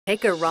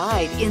Take a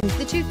ride in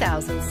the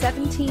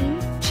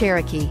 2017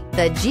 Cherokee.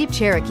 The Jeep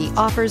Cherokee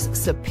offers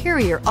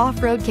superior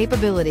off-road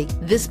capability.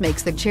 This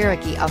makes the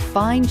Cherokee a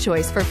fine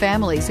choice for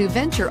families who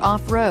venture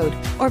off-road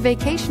or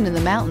vacation in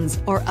the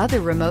mountains or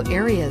other remote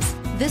areas.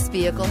 This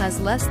vehicle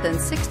has less than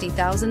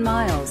 60,000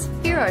 miles.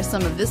 Here are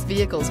some of this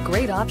vehicle's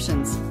great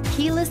options: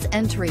 keyless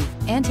entry,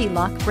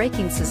 anti-lock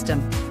braking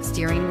system,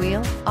 steering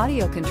wheel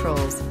audio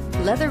controls,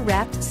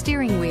 leather-wrapped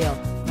steering wheel,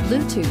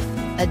 Bluetooth,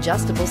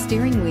 adjustable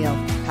steering wheel,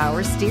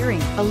 power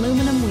steering,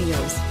 aluminum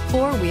wheels,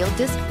 four-wheel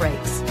disc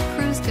brakes,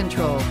 cruise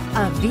control.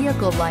 A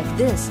vehicle like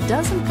this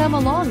doesn't come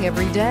along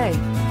every day.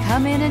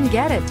 Come in and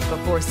get it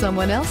before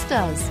someone else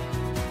does.